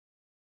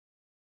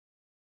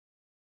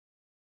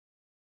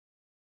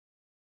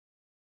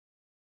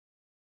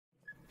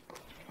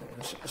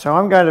So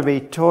I'm going to be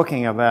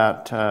talking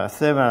about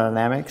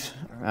thermodynamics,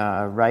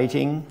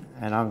 rating,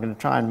 and I'm going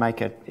to try and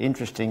make it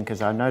interesting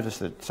because I notice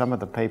that some of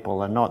the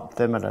people are not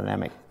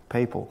thermodynamic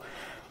people.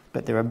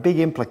 But there are big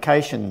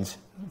implications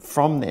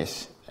from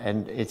this,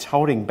 and it's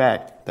holding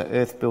back the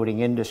earth building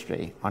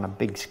industry on a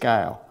big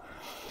scale.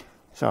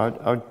 So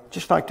I'd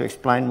just like to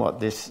explain what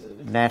this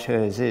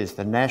NatHERS is,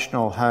 the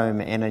National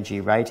Home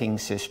Energy Rating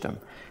System.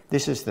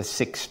 This is the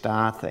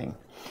 6-star thing.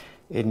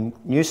 In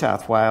New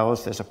South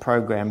Wales, there's a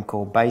program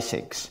called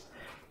Basics.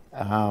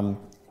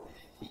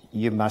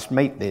 You must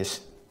meet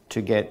this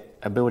to get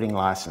a building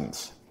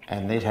licence,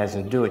 and it has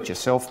a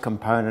do-it-yourself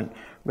component,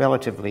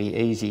 relatively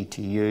easy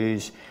to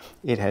use.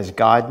 It has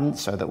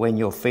guidance so that when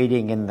you're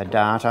feeding in the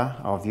data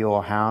of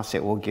your house,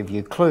 it will give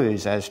you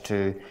clues as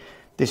to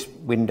this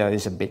window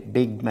is a bit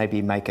big,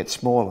 maybe make it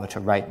smaller to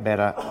rate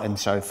better, and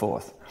so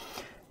forth.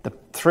 The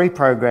 3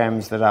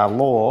 programs that are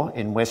law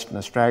in Western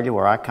Australia,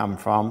 where I come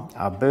from,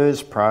 are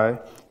BERS Pro,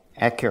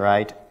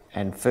 Accurate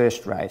and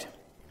First Rate.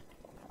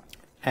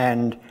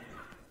 And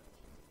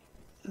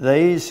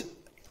these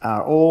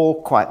are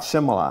all quite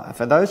similar.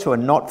 For those who are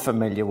not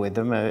familiar with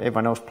them,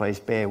 everyone else please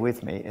bear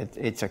with me,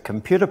 it's a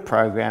computer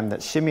program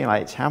that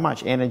simulates how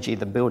much energy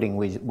the building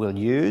will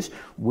use,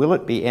 will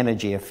it be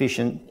energy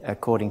efficient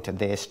according to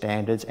their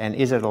standards, and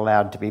is it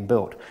allowed to be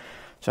built?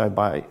 So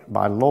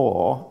by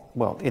law,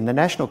 well, in the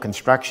National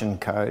Construction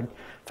Code,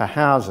 for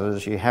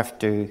houses, you have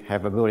to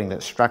have a building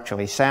that's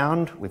structurally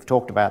sound. We've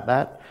talked about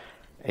that.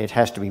 It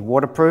has to be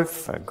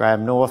waterproof.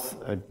 Graham North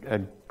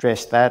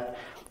addressed that.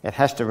 It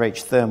has to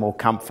reach thermal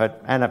comfort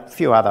and a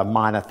few other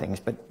minor things,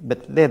 but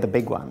they're the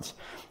big ones.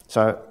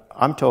 So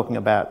I'm talking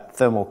about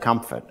thermal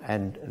comfort,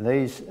 and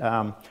these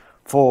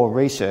 4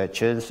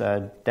 researchers,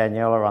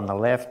 Daniela on the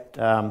left,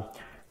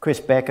 Chris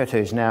Beckett,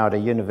 who's now at a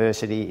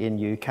university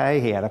in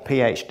UK, he had a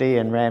PhD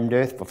in rammed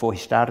earth before he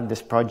started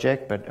this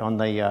project, but on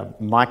the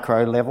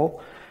micro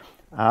level.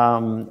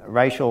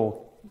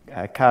 Rachel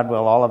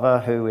Cardwell-Oliver,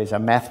 who is a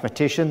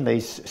mathematician.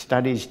 These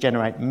studies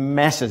generate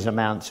massive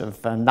amounts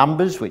of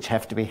numbers which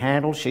have to be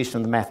handled. She's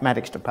from the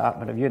mathematics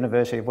department of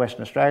University of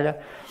Western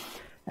Australia.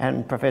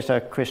 And Professor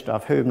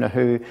Christoph Hübner,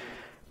 who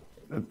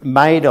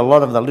made a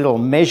lot of the little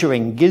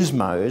measuring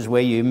gizmos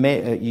where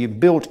you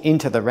built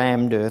into the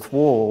rammed earth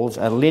walls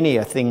a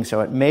linear thing so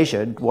it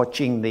measured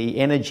watching the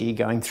energy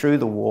going through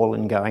the wall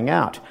and going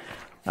out.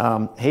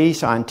 He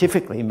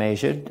scientifically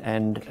measured,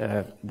 and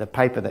the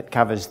paper that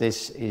covers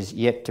this is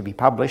yet to be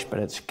published, but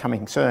it's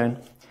coming soon,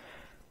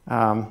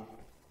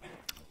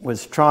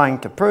 was trying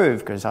to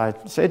prove, because I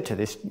said to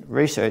this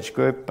research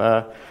group,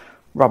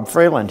 Rob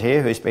Freeland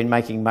here, who's been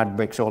making mud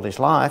bricks all his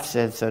life,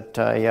 says that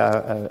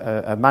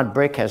a mud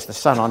brick has the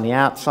sun on the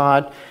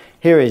outside.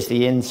 Here is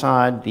the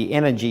inside, the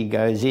energy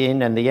goes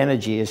in, and the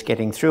energy is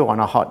getting through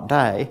on a hot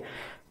day.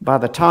 By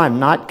the time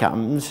night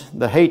comes,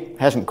 the heat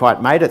hasn't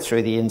quite made it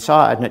through the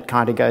inside and it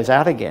kind of goes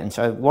out again.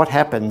 So what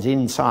happens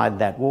inside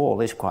that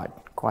wall is quite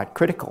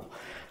critical.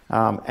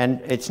 And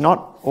it's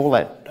not all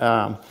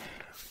that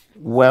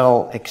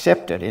well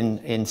accepted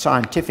in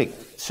scientific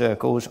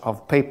circles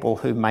of people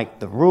who make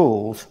the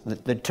rules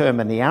that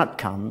determine the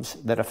outcomes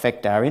that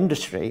affect our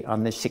industry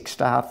on this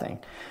 6-star thing.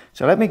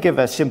 So let me give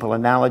a simple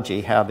analogy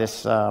how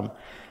this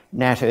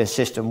NatHERS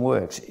system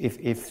works.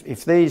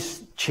 If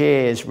these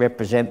chairs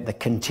represent the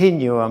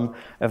continuum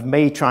of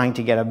me trying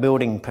to get a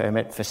building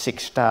permit for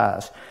 6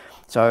 stars.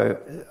 So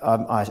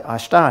I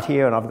start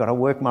here and I've got to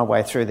work my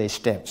way through these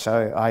steps.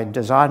 So I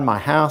design my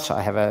house,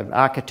 I have an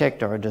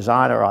architect or a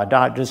designer,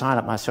 I design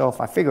it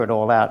myself, I figure it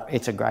all out,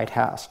 it's a great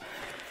house.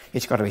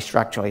 It's got to be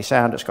structurally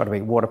sound, it's got to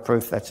be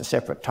waterproof, that's a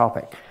separate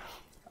topic.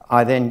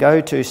 I then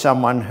go to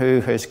someone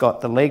who has got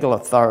the legal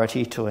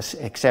authority to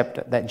accept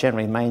it. That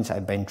generally means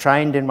they've been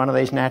trained in one of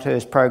these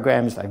NatHERS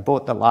programs, they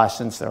bought the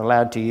licence, they're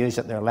allowed to use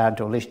it, they're allowed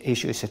to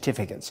issue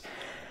certificates.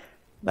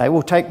 They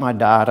will take my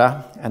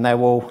data and they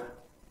will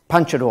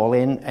punch it all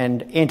in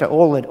and enter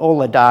all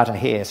the data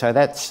here. So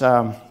that's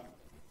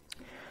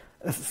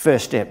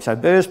first step. So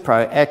BERS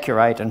Pro,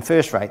 Accurate and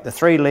First Rate, the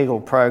 3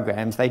 legal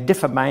programs, they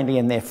differ mainly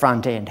in their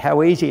front end,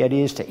 how easy it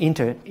is to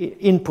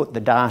input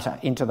the data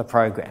into the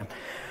program.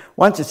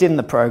 Once it's in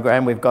the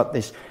program, we've got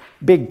this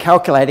big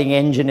calculating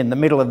engine in the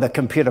middle of the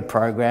computer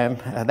program.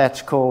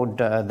 That's called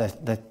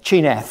the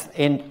CHINATH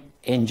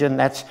engine.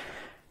 That's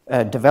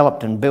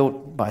developed and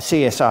built by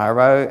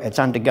CSIRO. It's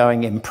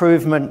undergoing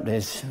improvement.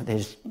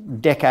 There's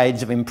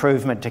decades of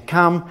improvement to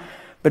come.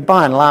 But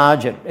by and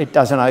large, it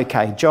does an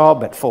okay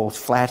job. It falls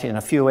flat in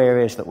a few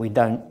areas that we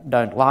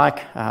don't like.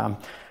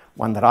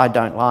 One that I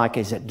don't like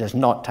is it does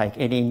not take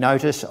any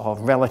notice of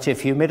relative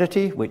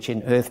humidity, which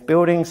in earth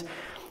buildings,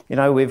 you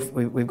know,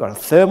 we've got a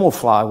thermal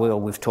flywheel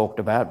we've talked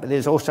about, but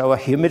there's also a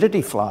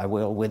humidity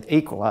flywheel with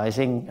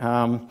equalising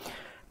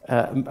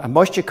a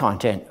moisture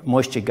content.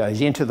 Moisture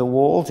goes into the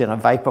walls in a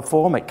vapour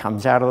form, it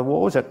comes out of the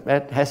walls, it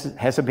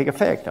has a big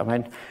effect. I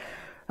mean,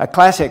 a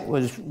classic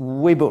was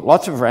we built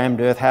lots of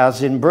rammed earth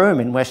houses in Broome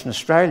in Western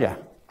Australia.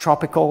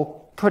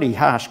 Tropical, pretty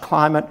harsh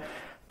climate,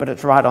 but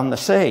it's right on the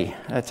sea.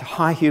 It's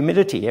high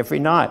humidity every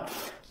night.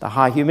 the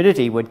high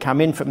humidity would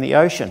come in from the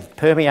ocean,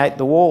 permeate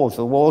the walls.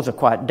 The walls are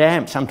quite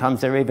damp.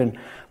 Sometimes there are even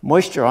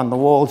moisture on the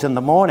walls in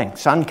the morning.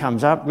 Sun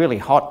comes up, really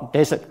hot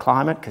desert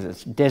climate, because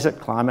it's desert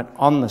climate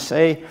on the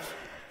sea.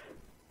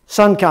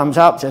 Sun comes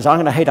up, says, I'm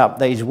going to heat up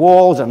these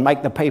walls and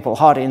make the people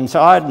hot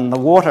inside, and the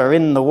water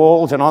in the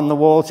walls and on the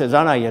walls says,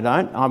 oh no, you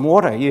don't. I'm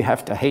water. You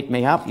have to heat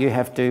me up. You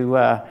have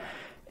to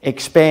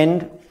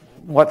expend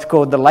what's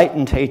called the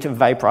latent heat of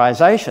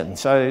vaporization.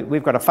 So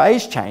we've got a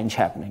phase change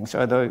happening.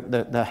 So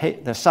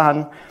the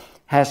sun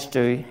has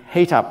to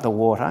heat up the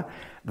water,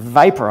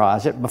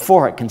 vaporize it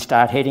before it can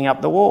start heating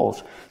up the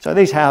walls. So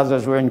these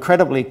houses were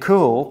incredibly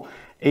cool,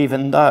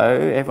 even though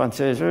everyone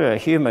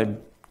says,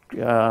 humid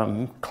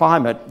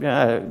climate,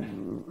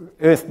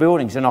 earth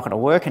buildings are not going to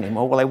work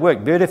anymore. Well, they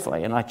work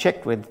beautifully, and I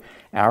checked with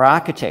our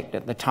architect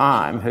at the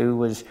time, who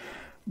was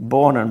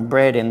born and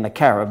bred in the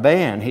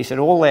Caribbean. He said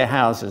all their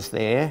houses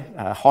there,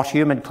 hot,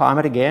 humid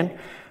climate again,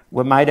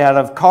 were made out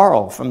of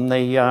coral from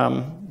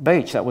the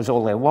beach. That was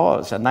all there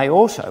was. And they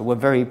also were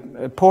very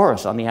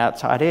porous on the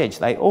outside edge.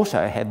 They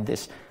also had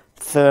this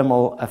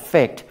thermal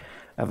effect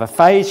of a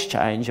phase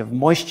change of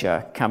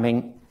moisture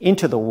coming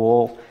into the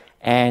wall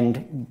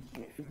and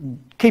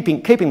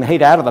keeping the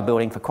heat out of the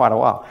building for quite a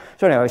while.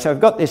 So anyway, so we've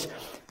got this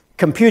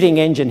computing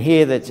engine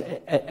here that's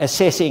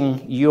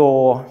assessing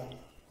your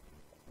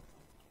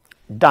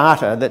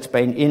data that's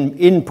been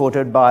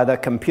inputted by the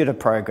computer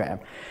program.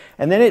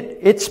 And then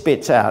it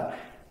spits out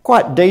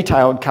quite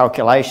detailed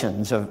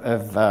calculations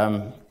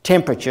of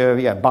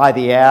temperature by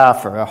the hour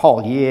for a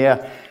whole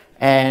year,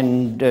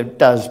 and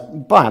does,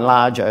 by and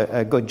large,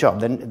 a good job.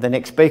 The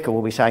next speaker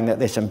will be saying that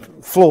there's some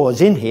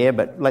flaws in here,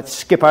 but let's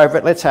skip over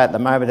it. Let's say at the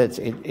moment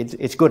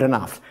it's good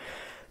enough.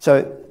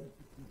 So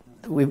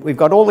we've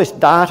got all this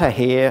data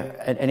here,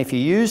 and if you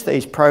use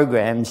these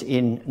programs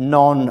in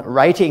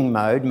non-rating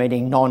mode,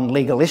 meaning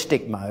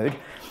non-legalistic mode,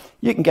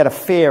 you can get a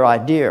fair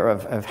idea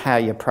of how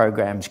your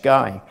program's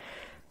going.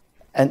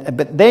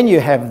 But then you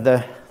have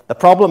the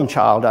problem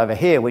child over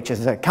here, which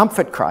is a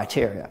comfort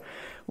criteria,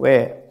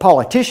 where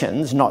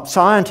politicians, not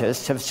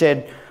scientists, have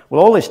said,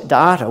 well, all this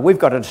data, we've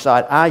got to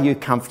decide, are you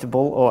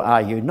comfortable or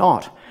are you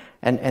not?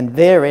 And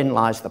therein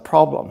lies the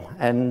problem.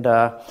 And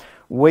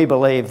we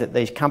believe that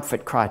these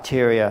comfort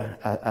criteria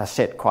are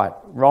set quite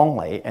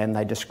wrongly, and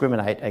they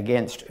discriminate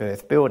against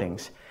earth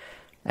buildings.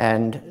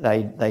 And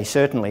they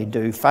certainly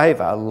do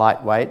favour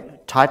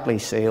lightweight, tightly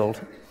sealed,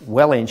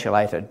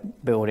 well-insulated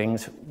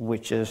buildings,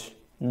 which is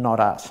not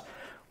us.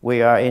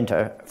 We are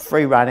into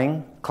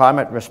free-running,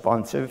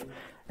 climate-responsive,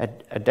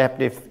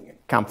 adaptive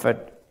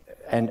comfort,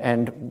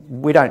 and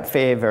we don't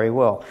fare very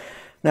well.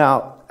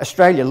 Now,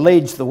 Australia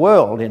leads the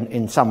world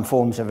in some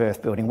forms of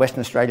earth building.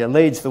 Western Australia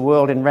leads the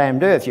world in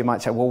rammed earth. You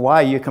might say, well,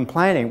 why are you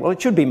complaining? Well,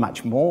 it should be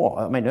much more.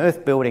 I mean,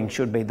 earth building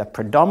should be the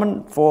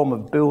predominant form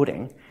of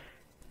building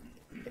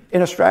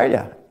in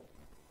Australia.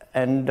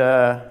 And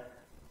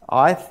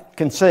I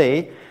can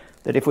see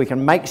that if we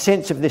can make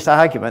sense of this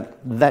argument,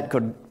 that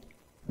could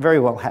very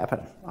well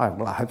happen.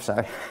 Well, I hope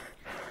so.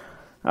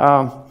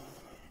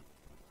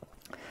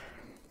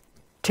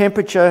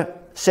 Temperature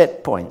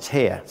set points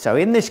here. So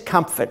in this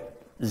comfort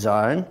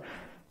zone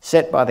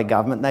set by the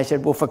government, they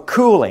said, well, for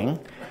cooling,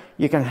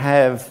 you can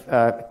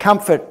have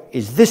comfort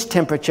is this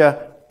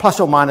temperature plus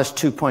or minus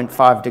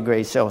 2.5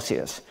 degrees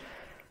Celsius.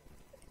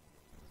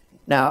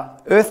 Now,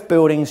 earth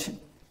buildings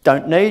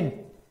don't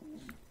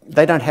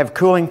have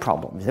cooling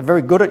problems. They're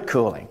very good at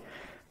cooling.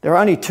 There are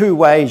only two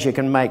ways you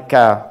can make,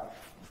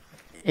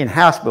 in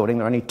house building,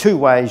 there are only two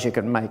ways you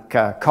can make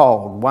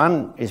cold.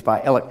 One is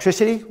by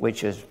electricity,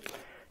 which is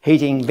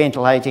heating,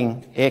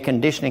 ventilating, air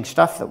conditioning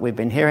stuff that we've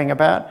been hearing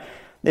about.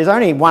 There's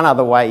only one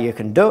other way you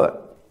can do it.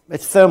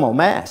 It's thermal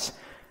mass.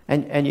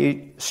 And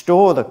you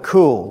store the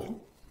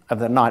cool of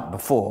the night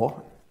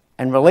before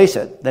and release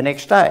it the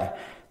next day.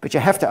 But you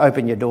have to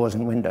open your doors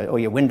and windows, or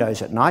your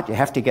windows at night. You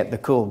have to get the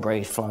cool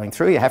breeze flowing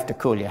through. You have to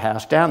cool your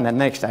house down. Then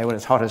the next day when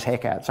it's hot as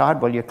heck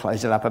outside, well, you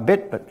close it up a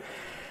bit. But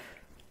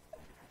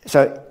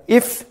so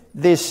if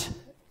this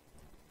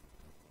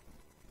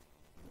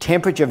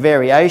temperature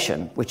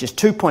variation, which is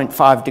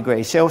 2.5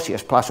 degrees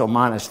Celsius plus or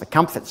minus the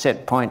comfort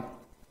set point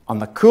on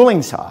the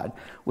cooling side,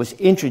 was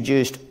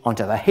introduced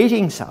onto the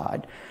heating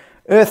side,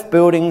 earth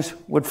buildings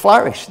would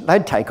flourish.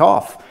 They'd take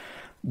off,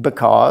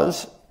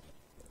 because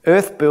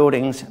earth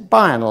buildings,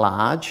 by and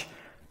large,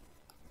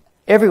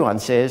 everyone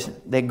says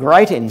they're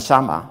great in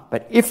summer,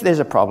 but if there's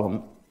a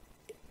problem,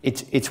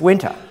 it's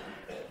winter.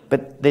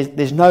 But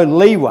there's no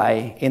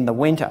leeway in the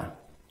winter.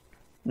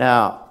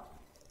 Now,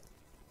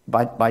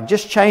 by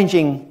just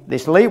changing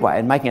this leeway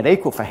and making it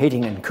equal for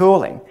heating and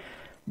cooling,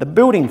 the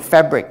building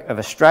fabric of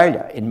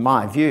Australia, in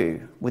my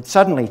view, would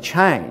suddenly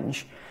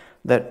change,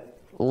 that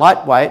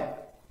lightweight,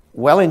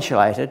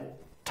 well-insulated,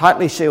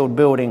 tightly sealed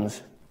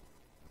buildings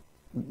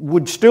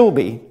would still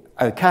be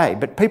okay,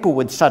 but people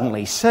would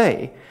suddenly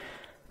see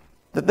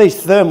that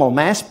these thermal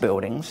mass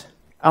buildings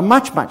are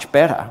much, much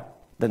better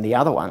than the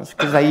other ones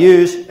because they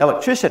use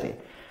electricity.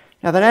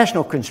 Now, the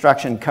National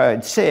Construction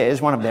Code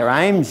says one of their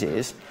aims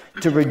is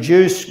to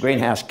reduce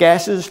greenhouse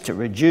gases, to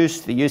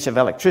reduce the use of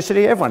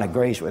electricity. Everyone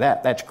agrees with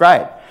that. That's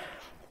great.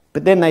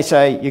 But then they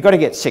say, you've got to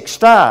get 6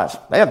 stars.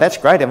 Yeah, that's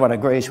great. Everyone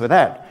agrees with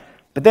that.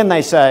 But then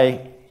they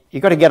say,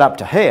 you've got to get up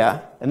to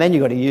here, and then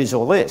you've got to use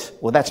all this.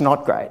 Well, that's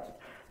not great.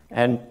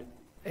 And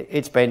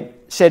it's been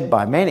said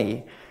by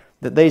many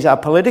that these are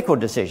political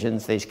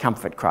decisions, these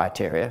comfort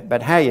criteria,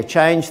 but how you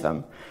change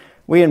them.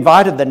 We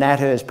invited the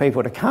Natters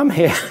people to come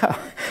here,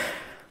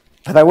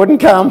 but they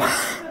wouldn't come.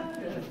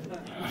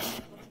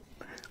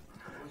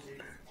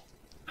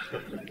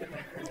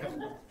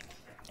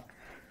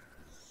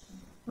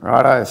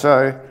 Righto,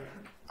 so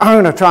I'm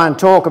going to try and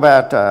talk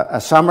about a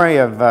summary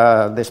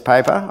of this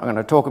paper. I'm going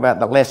to talk about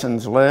the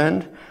lessons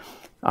learned.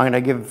 I'm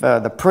going to give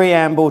the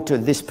preamble to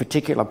this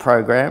particular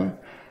program.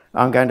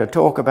 I'm going to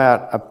talk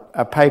about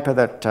a paper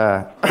that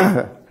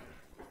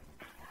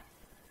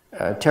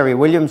Terry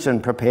Williamson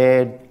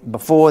prepared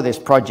before this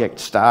project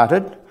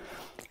started.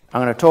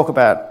 I'm going to talk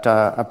about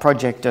a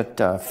project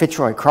at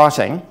Fitzroy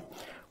Crossing,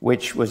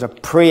 which was a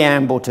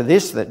preamble to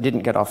this that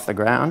didn't get off the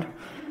ground.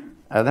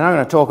 Then I'm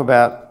going to talk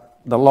about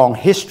the long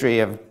history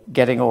of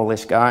getting all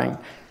this going,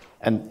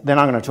 and then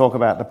I'm going to talk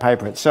about the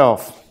paper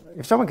itself.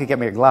 If someone could get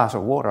me a glass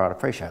of water, I'd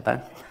appreciate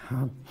that.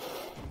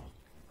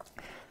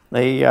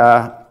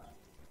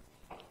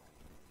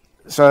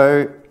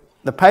 So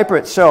the paper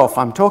itself,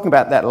 I'm talking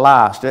about that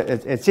last.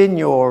 It's in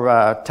your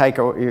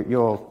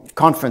your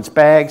conference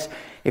bags.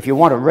 If you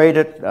want to read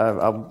it,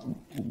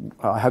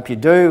 I hope you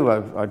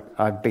do.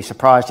 I'd be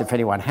surprised if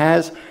anyone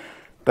has.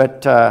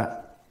 But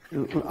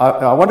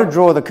I want to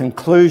draw the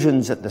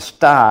conclusions at the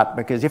start,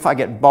 because if I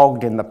get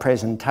bogged in the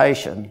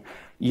presentation,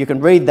 you can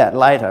read that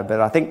later,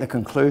 but I think the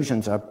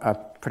conclusions are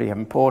pretty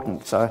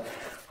important. So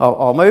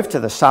I'll move to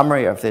the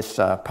summary of this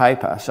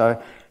paper.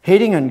 So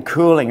heating and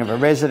cooling of a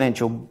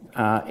residential,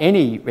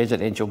 any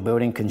residential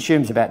building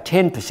consumes about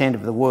 10%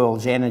 of the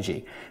world's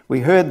energy. We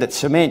heard that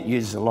cement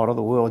uses a lot of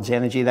the world's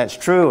energy. That's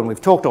true, and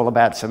we've talked all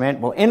about cement.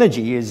 Well,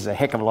 energy uses a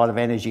heck of a lot of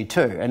energy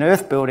too, and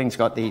earth building's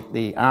got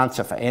the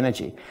answer for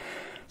energy.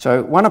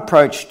 So one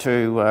approach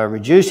to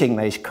reducing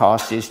these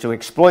costs is to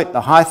exploit the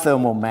high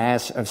thermal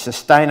mass of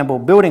sustainable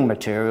building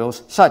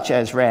materials such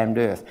as rammed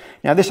earth.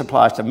 Now this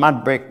applies to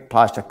mud brick,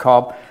 applies to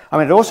cob. I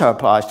mean, it also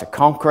applies to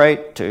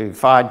concrete, to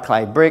fired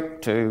clay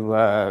brick,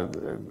 to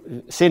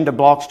cinder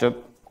blocks, to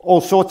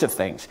all sorts of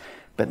things.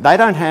 But they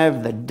don't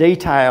have the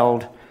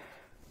detailed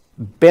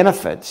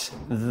benefits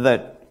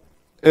that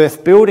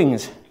earth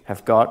buildings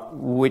have got,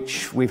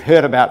 which we've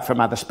heard about from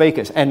other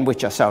speakers and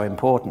which are so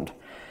important.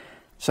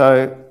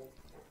 So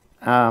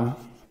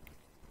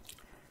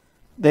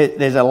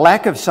there's a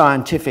lack of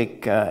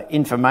scientific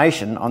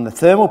information on the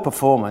thermal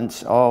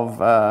performance of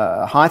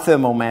high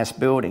thermal mass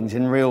buildings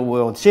in real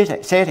world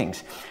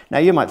settings. Now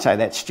you might say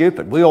that's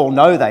stupid. We all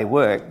know they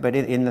work, but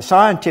in the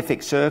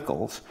scientific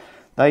circles,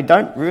 they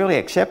don't really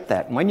accept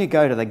that. And when you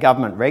go to the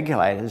government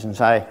regulators and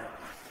say,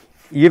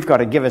 you've got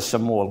to give us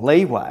some more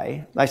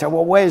leeway, they say,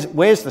 well,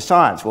 where's the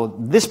science? Well,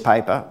 this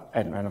paper,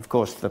 and of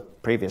course the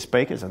previous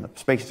speakers and the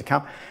speakers to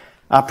come,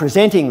 are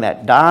presenting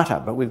that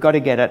data, but we've got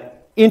to get it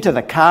into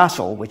the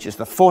castle, which is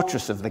the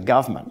fortress of the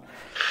government.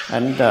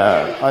 And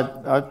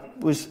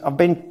I've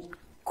been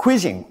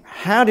quizzing,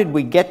 how did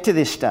we get to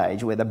this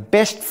stage where the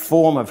best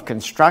form of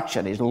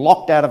construction is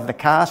locked out of the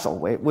castle?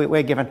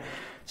 We're given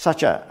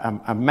such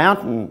a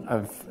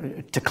mountain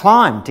to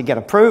climb to get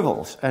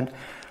approvals. And it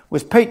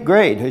was Pete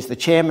Greed, who's the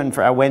chairman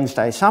for our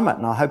Wednesday summit,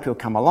 and I hope he'll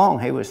come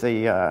along. He was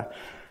the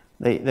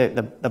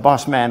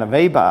boss man of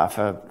EBAR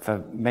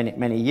for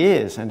many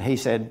years, and he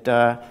said,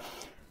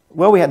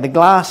 well, we had the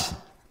glass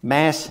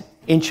mass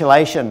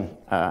insulation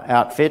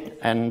outfit,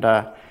 and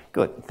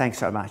good, thanks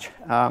so much.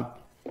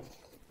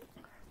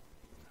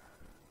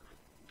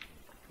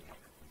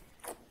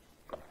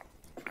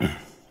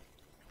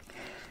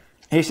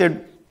 He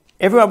said,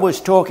 everyone was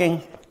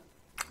talking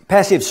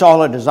passive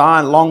solar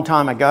design a long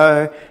time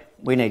ago.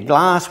 We need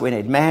glass, we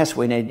need mass,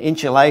 we need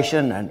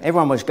insulation, and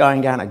everyone was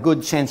going down a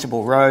good,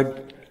 sensible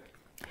road.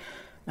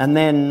 And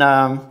then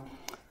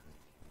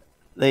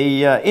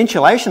the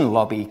insulation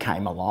lobby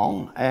came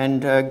along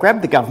and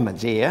grabbed the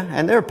government's ear,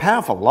 and they're a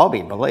powerful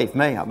lobby, believe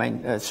me. I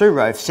mean, Sue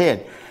Rove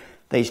said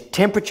these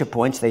temperature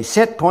points, these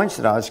set points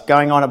that I was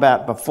going on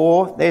about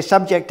before, they're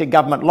subject to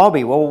government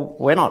lobby. Well,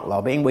 we're not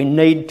lobbying. We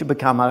need to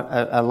become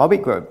a lobby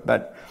group.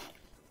 But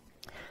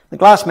the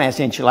glass mass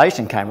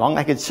insulation came along.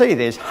 They could see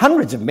there's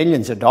hundreds of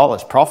millions of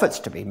dollars profits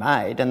to be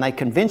made, and they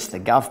convinced the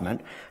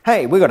government,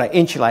 hey, we've got to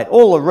insulate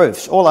all the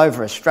roofs all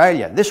over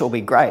Australia. This will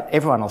be great.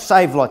 Everyone will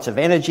save lots of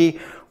energy,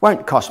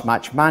 won't cost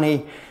much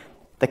money.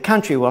 The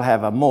country will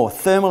have a more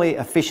thermally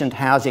efficient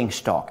housing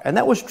stock. And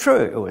that was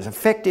true. It was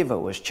effective, it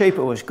was cheap,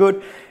 it was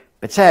good.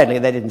 But sadly,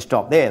 they didn't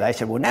stop there. They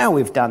said, well, now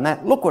we've done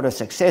that. Look what a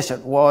success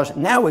it was.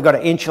 Now we've got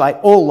to insulate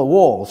all the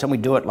walls, and we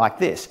do it like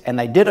this. And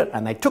they did it,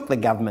 and they took the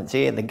government's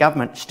ear. The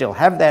government still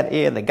have that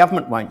ear. The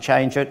government won't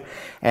change it.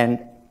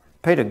 And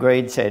Peter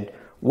Greed said,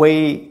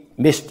 we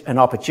missed an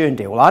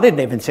opportunity. Well, I didn't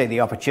even see the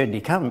opportunity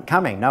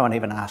coming. No one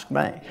even asked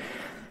me.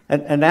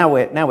 And now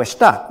we're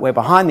stuck. We're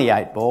behind the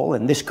 8 ball,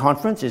 and this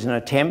conference is an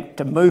attempt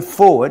to move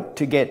forward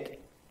to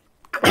get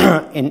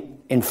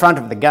in front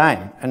of the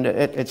game. And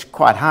it's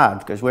quite hard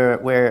because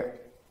we're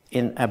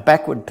in a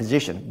backward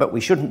position, but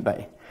we shouldn't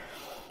be.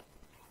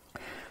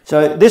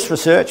 So this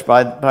research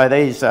by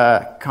these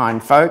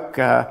kind folk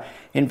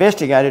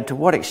investigated to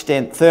what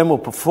extent thermal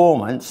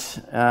performance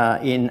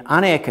in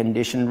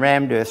unair-conditioned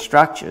rammed earth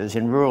structures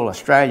in rural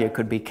Australia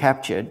could be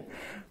captured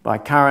by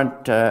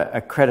current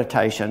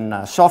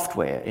accreditation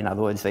software. In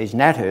other words, these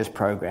NatHERS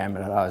program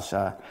that I was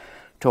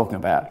talking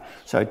about.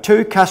 So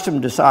 2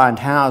 custom-designed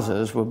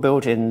houses were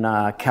built in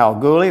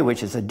Kalgoorlie,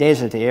 which is a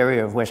desert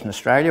area of Western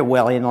Australia,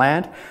 well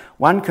inland.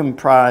 One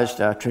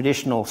comprised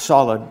traditional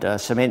solid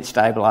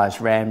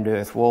cement-stabilised rammed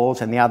earth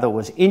walls, and the other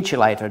was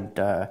insulated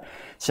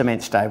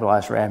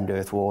cement-stabilised rammed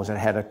earth walls. It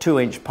had a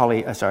 2-inch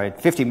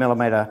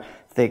 50mm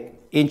thick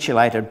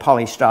insulated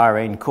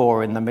polystyrene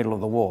core in the middle of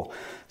the wall.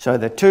 So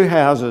the 2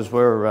 houses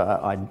were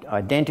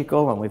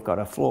identical, and we've got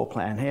a floor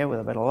plan here with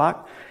a bit of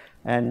luck.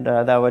 And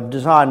they were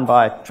designed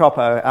by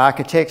Tropo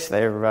architects.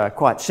 They're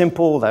quite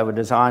simple. They were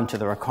designed to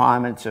the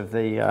requirements of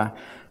the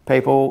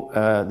people,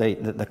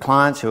 the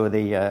clients, who are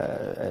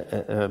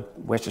the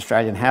West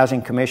Australian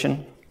Housing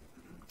Commission.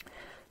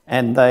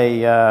 And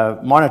they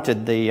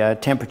monitored the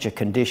temperature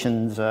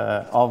conditions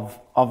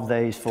of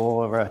these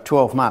for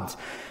 12 months.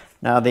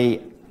 Now they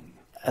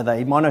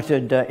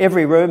monitored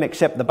every room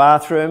except the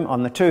bathroom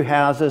on the 2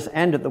 houses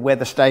and at the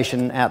weather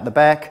station out the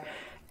back,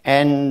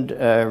 and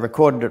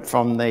recorded it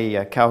from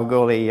the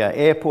Kalgoorlie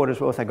airport as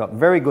well. So they got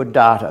very good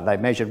data. They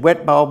measured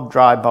wet bulb,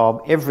 dry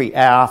bulb every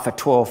hour for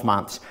 12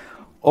 months.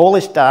 All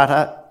this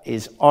data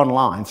is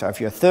online. So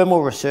if you're a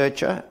thermal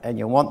researcher and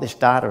you want this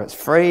data, it's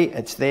free,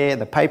 it's there.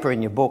 The paper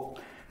in your book,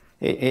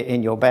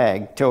 in your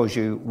bag, tells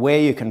you where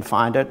you can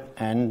find it,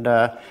 and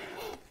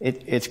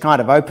it's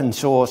kind of open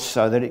source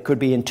so that it could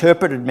be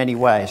interpreted many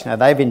ways. Now,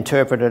 they've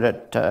interpreted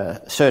it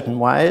certain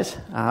ways.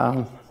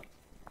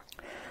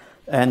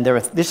 And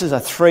this is a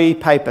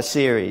 3-paper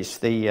series.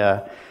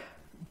 The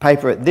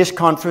paper at this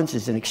conference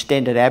is an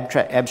extended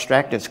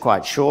abstract. It's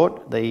quite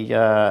short.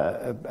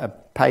 The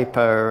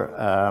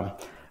paper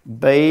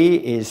B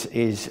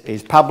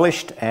is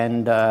published,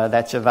 and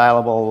that's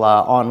available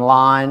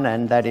online,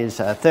 and that is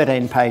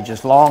 13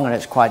 pages long, and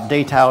it's quite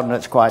detailed, and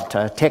it's quite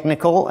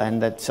technical,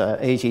 and it's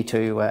easy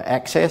to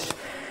access.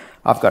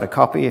 I've got a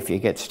copy if you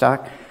get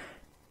stuck.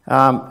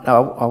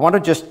 I want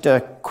to just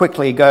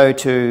quickly go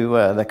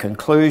to the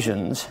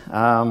conclusions.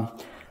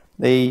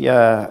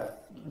 The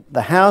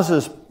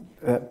houses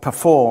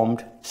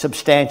performed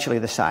substantially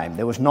the same.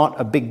 There was not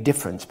a big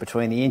difference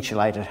between the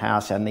insulated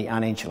house and the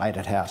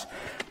uninsulated house.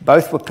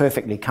 Both were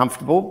perfectly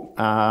comfortable,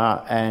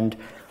 and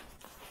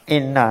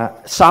in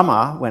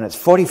summer, when it's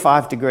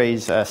 45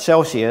 degrees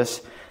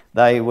Celsius,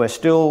 they were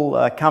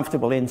still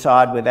comfortable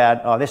inside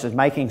without, this is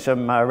making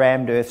some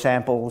rammed earth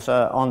samples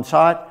on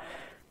site.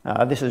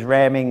 This is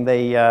ramming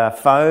the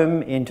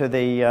foam into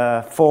the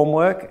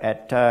formwork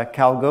at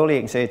Kalgoorlie.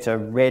 You can see it's a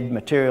red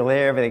material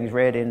there. Everything's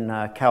red in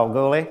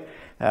Kalgoorlie.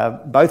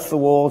 Both the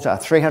walls are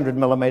 300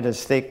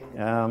 millimetres thick,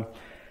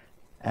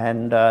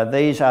 and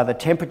these are the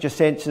temperature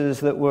sensors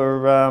that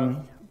were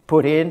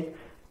put in.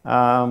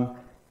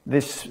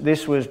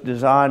 This was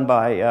designed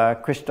by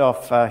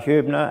Christoph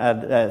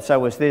Hübner, so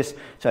was this.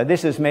 So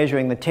this is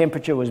measuring the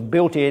temperature, was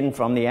built in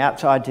from the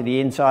outside to the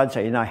inside,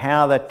 so you know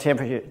how the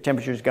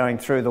temperature is going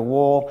through the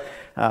wall.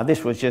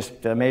 This was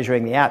just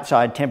measuring the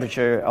outside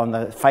temperature on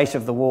the face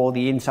of the wall,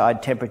 the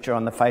inside temperature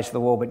on the face of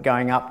the wall, but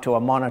going up to a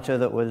monitor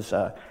that was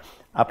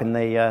up in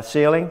the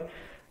ceiling.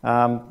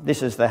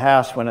 This is the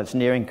house when it's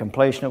nearing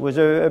completion. It was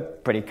a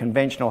pretty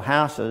conventional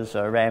house as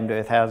rammed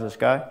earth houses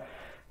go.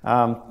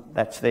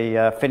 That's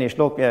the finished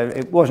look.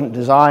 It wasn't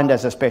designed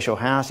as a special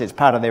house. It's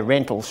part of their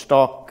rental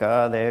stock.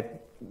 They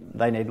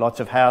need lots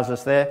of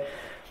houses there.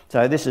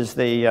 So this is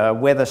the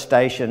weather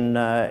station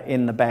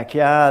in the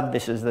backyard.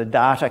 This is the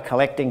data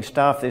collecting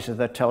stuff. This is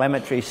the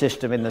telemetry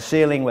system in the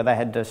ceiling where they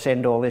had to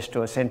send all this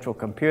to a central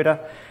computer.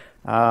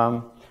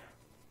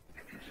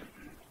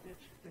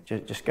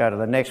 Just go to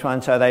the next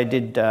one. So they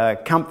did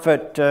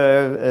comfort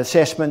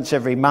assessments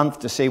every month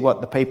to see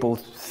what the people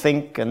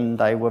think, and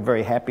they were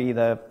very happy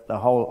the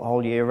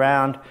whole year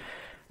round.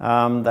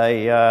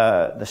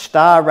 The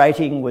star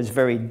rating was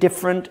very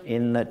different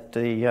in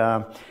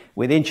that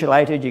with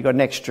insulated you got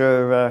an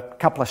extra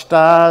couple of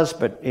stars,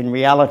 but in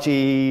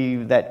reality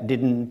that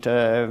didn't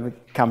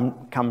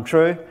come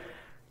true.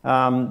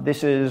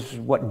 This is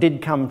what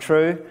did come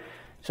true.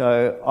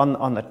 So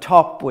on the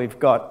top we've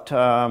got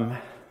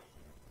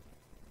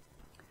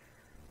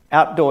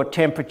outdoor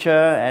temperature,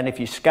 and if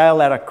you scale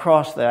that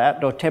across, the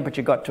outdoor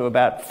temperature got to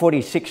about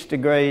 46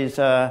 degrees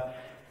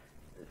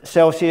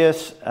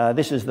Celsius.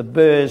 This is the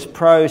BERS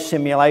Pro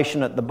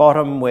simulation at the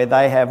bottom where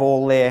they have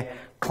all their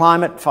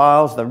climate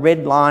files. The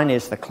red line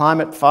is the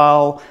climate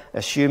file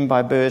assumed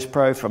by BERS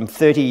Pro from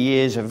 30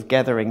 years of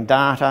gathering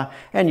data,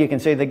 and you can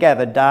see the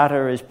gathered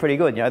data is pretty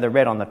good. You know, the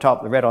red on the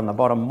top, the red on the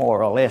bottom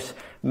more or less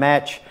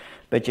match.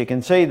 But you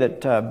can see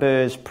that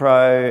BERS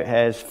Pro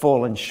has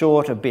fallen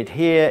short a bit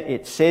here.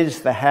 It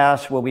says the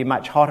house will be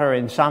much hotter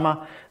in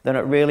summer than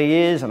it really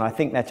is, and I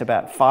think that's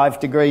about 5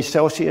 degrees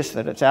Celsius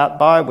that it's out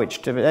by,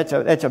 which that's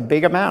a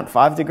big amount,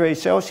 5 degrees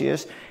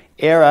Celsius.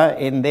 Error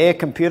in their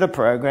computer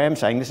program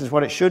saying this is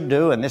what it should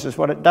do and this is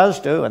what it does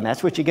do, and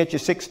that's what you get your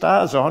 6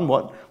 stars on,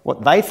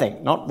 what they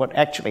think, not what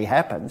actually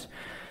happens.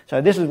 So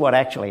this is what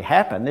actually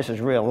happened. This is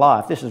real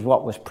life. This is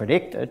what was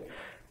predicted,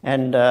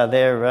 and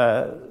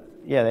they're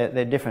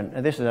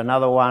different. This is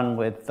another one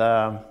with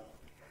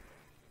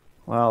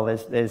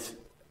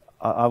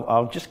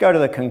I'll just go to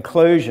the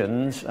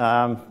conclusions.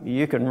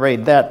 You can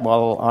read that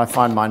while I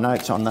find my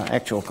notes on the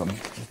actual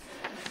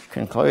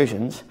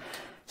conclusions.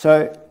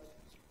 So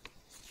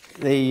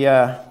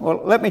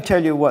let me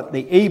tell you what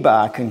the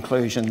EBAR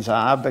conclusions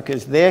are,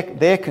 because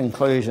their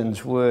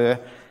conclusions were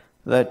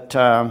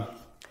that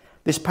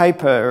this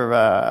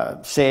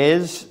paper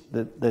says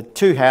that the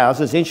 2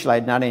 houses,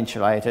 insulated and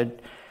uninsulated,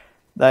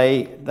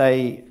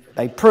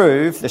 they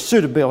prove the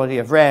suitability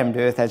of rammed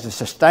earth as a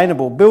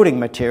sustainable building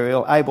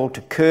material able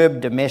to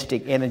curb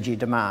domestic energy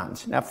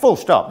demands. Now, full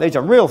stop. These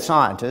are real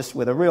scientists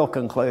with a real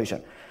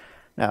conclusion.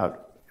 Now,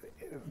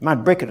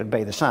 mud brick would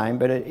be the same,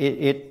 but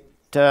it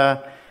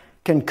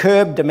can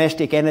curb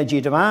domestic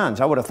energy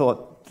demands. I would have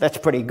thought that's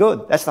pretty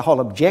good. That's the whole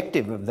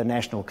objective of the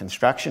National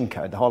Construction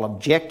Code, the whole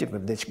objective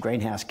of this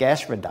greenhouse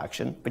gas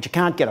reduction. But you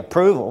can't get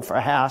approval for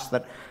a house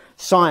that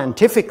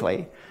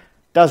scientifically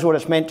does what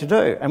it's meant to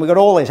do. And we've got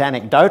all this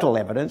anecdotal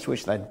evidence,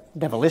 which they'd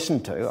never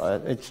listened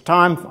to. It's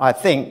time, I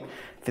think,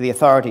 for the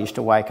authorities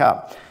to wake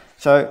up.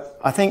 So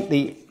I think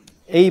the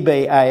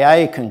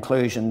EBAA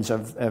conclusions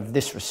of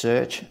this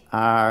research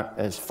are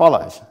as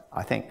follows,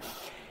 I think.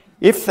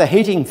 If the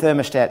heating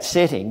thermostat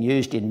setting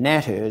used in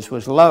NatHERS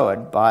was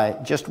lowered by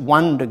just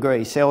 1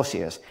 degree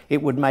Celsius,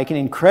 it would make an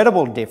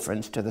incredible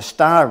difference to the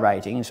star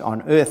ratings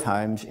on earth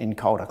homes in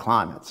colder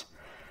climates.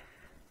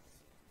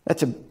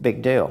 That's a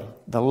big deal.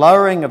 The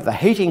lowering of the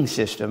heating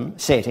system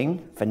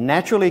setting for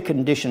naturally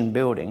conditioned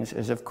buildings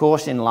is of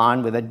course in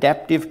line with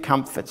adaptive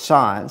comfort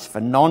science for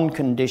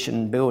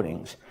non-conditioned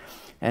buildings.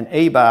 And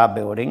EBAR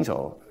buildings,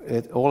 or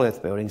all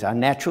earth buildings, are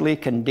naturally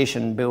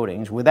conditioned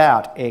buildings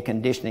without air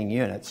conditioning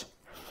units.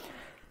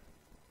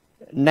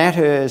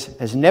 NatHERS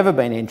has never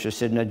been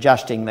interested in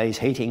adjusting these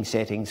heating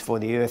settings for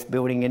the earth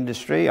building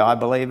industry. I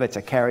believe it's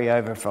a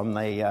carryover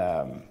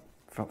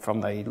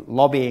from the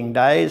lobbying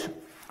days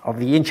of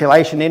the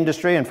insulation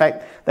industry. In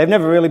fact, they've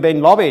never really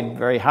been lobbied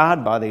very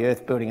hard by the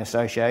Earth Building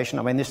Association.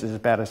 I mean, this is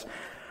about as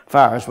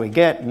far as we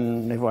get,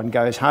 and everyone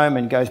goes home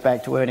and goes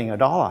back to earning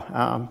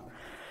 $1.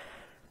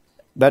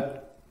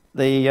 But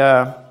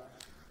the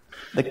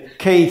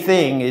key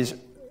thing is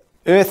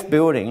earth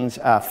buildings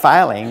are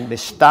failing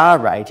this star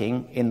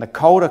rating in the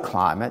colder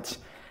climates,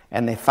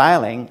 and they're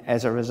failing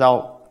as a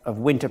result of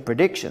winter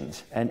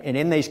predictions. And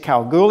in these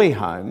Kalgoorlie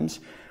homes,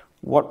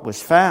 what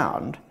was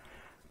found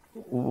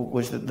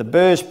was that the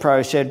BERS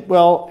Pro said,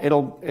 well,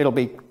 it'll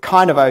be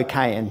kind of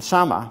okay in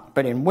summer,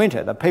 but in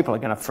winter the people are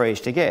going to freeze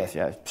to death.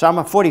 You know,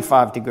 summer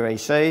 45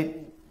 degrees C,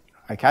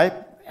 okay,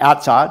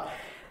 outside,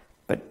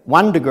 but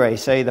 1 degree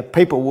C, the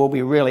people will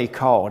be really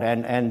cold,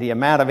 and the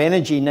amount of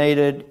energy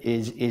needed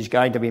is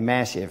going to be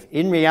massive.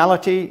 In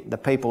reality, the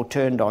people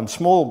turned on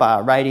small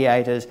bar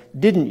radiators,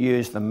 didn't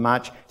use them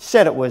much,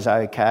 said it was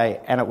okay,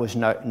 and it was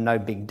no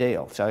big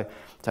deal. So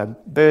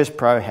BERS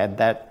Pro had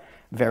that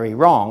very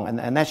wrong,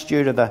 and that's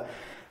due to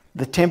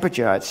the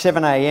temperature. At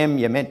 7 a.m.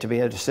 you're meant to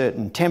be at a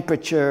certain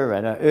temperature,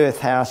 and an earth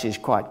house is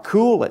quite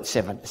cool at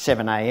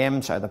 7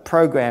 a.m. so the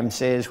program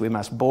says we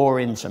must bore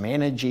in some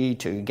energy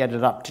to get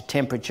it up to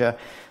temperature,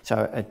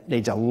 so it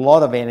needs a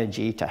lot of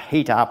energy to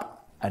heat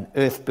up an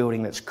earth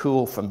building that's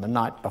cool from the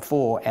night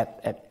before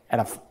at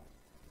a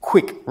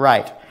quick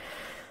rate.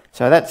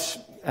 So that's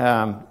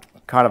kind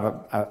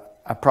of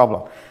a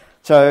problem.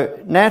 So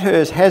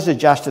NatHERS has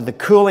adjusted the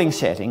cooling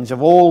settings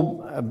of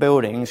all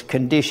buildings,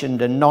 conditioned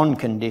and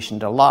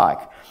non-conditioned alike,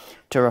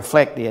 to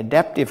reflect the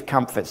adaptive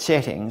comfort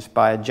settings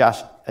by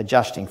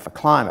adjusting for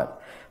climate.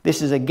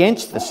 This is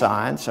against the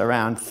science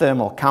around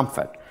thermal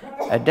comfort.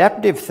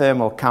 Adaptive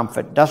thermal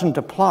comfort doesn't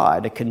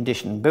apply to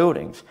conditioned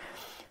buildings.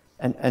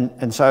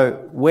 And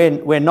so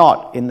we're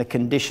not in the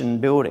conditioned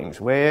buildings.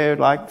 We're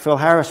like Phil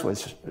Harris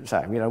was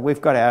saying, you know,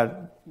 we've got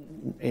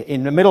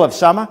in the middle of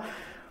summer,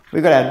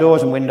 we've got our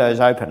doors and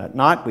windows open at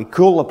night. We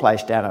cool the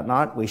place down at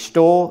night. We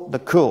store the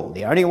cool.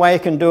 The only way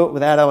you can do it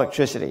without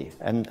electricity.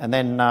 And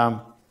then,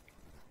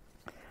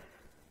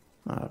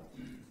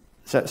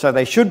 so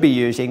they should be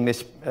using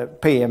this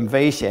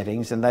PMV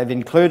settings, and they've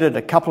included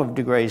a couple of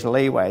degrees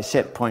leeway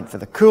set point for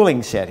the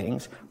cooling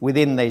settings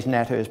within these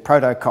NatHERS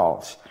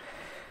protocols.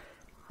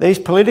 These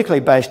politically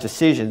based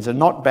decisions are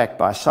not backed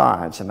by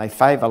science, and they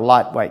favour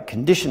lightweight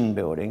conditioned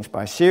buildings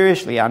by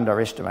seriously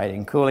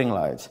underestimating cooling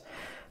loads.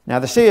 Now,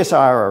 the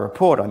CSIRO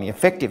report on the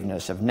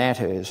effectiveness of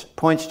NatHERS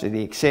points to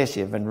the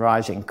excessive and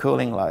rising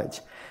cooling loads.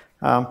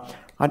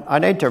 I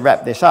need to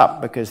wrap this up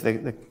because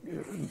the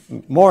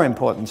more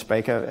important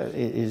speaker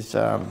is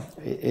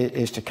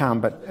to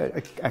come, but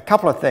a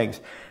couple of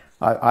things.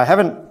 I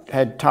haven't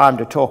had time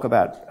to talk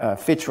about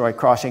Fitzroy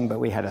Crossing,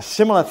 but we had a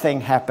similar thing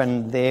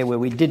happen there where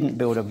we didn't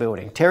build a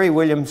building. Terry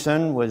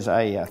Williamson was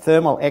a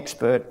thermal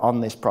expert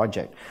on this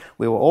project.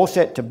 We were all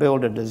set to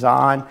build a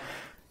design,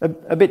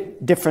 a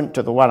bit different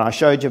to the one I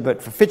showed you,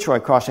 but for Fitzroy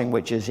Crossing,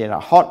 which is in a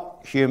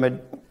hot,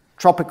 humid,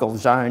 tropical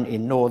zone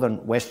in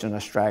northern Western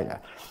Australia.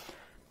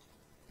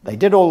 They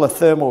did all the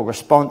thermal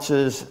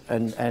responses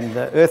and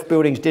the earth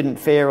buildings didn't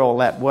fare all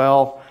that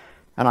well.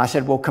 And I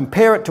said, well,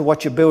 compare it to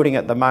what you're building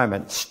at the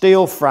moment.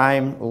 Steel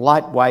frame,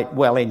 lightweight,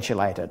 well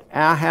insulated.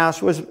 Our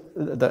house was,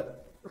 the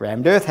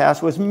rammed earth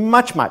house was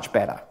much, much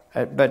better.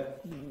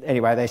 But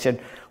anyway, they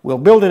said, we'll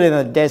build it in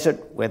a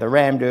desert where the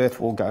rammed earth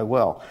will go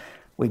well.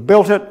 We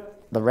built it,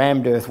 the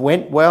rammed earth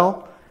went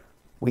well.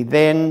 We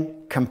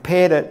then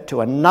compared it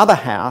to another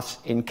house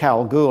in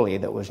Kalgoorlie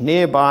that was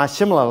nearby,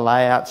 similar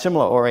layout,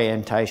 similar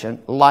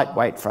orientation,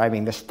 lightweight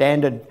framing, the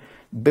standard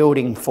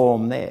building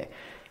form there.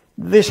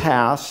 This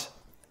house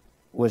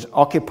was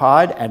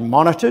occupied and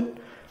monitored,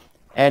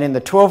 and in the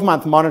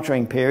 12-month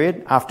monitoring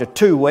period, after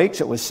 2 weeks,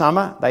 it was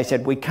summer, they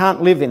said, we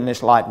can't live in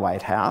this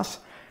lightweight house,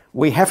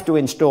 we have to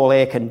install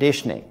air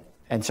conditioning.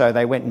 And so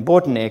they went and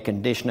bought an air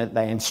conditioner,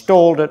 they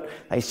installed it,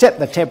 they set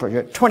the temperature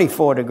at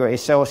 24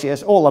 degrees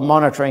Celsius, all the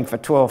monitoring for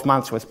 12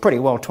 months was pretty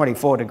well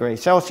 24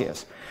 degrees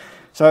Celsius.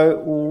 So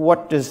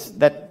what does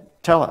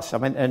that tell us? I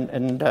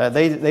mean,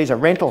 these are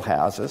rental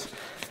houses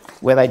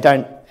where they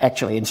don't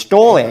actually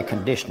install air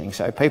conditioning,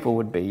 so people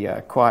would be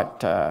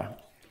quite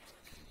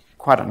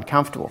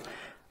uncomfortable.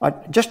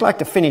 I'd just like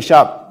to finish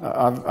up.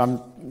 I'm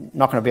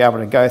not going to be able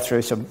to go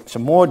through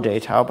some more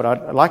detail, but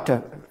I'd like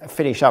to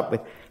finish up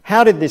with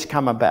how did this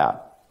come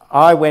about?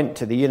 I went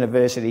to the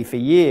university for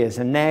years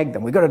and nagged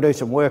them. We've got to do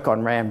some work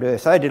on rammed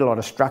earth. So they did a lot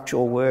of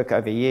structural work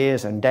over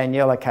years, and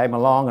Daniela came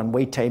along and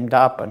we teamed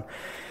up, and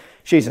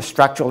she's a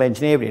structural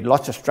engineer. We did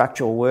lots of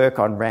structural work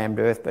on rammed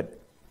earth, but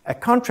a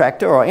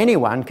contractor or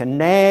anyone can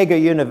nag a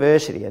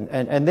university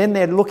and then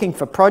they're looking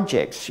for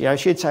projects. You know,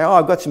 she'd say, oh,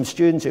 I've got some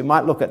students who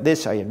might look at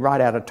this, so you'd write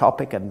out a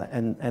topic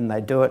and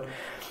they do it.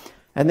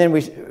 And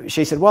then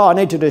she said, well, I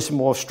need to do some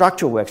more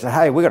structural work. So,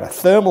 hey, we've got a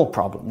thermal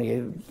problem.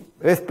 The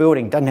earth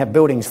building doesn't have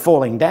buildings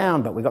falling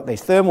down, but we've got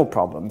these thermal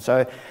problems.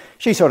 So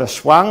she sort of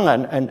swung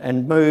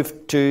and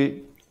moved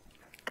to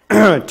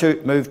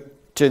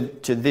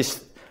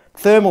this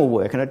thermal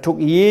work, and it took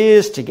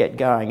years to get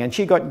going, and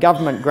she got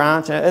government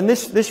grants, and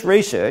this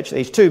research,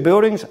 these 2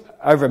 buildings,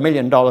 over $1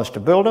 million to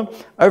build them,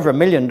 over $1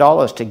 million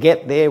to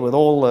get there with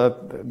all the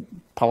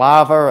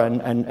palaver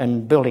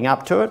and building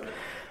up to it.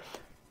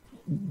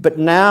 But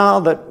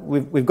now that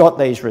we've got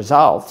these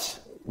results,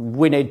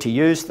 we need to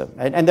use them,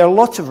 and there are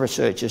lots of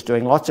researchers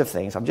doing lots of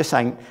things. I'm just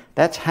saying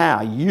that's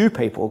how you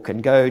people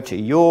can go to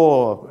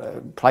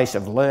your place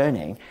of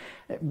learning,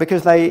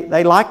 because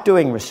they like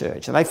doing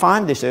research and they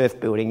find this earth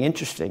building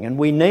interesting, and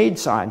we need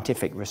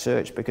scientific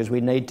research because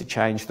we need to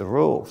change the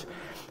rules.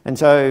 And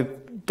so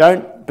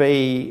don't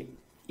be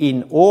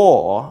in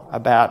awe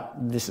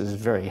about this is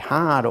very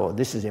hard or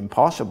this is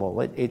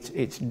impossible.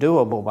 It's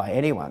doable by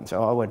anyone.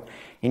 So I would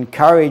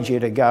encourage you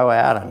to go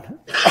out and,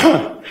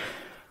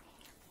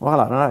 well,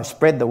 I don't know,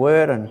 spread the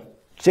word and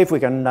see if we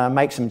can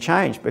make some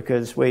change,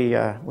 because we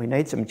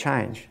need some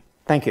change.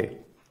 Thank you.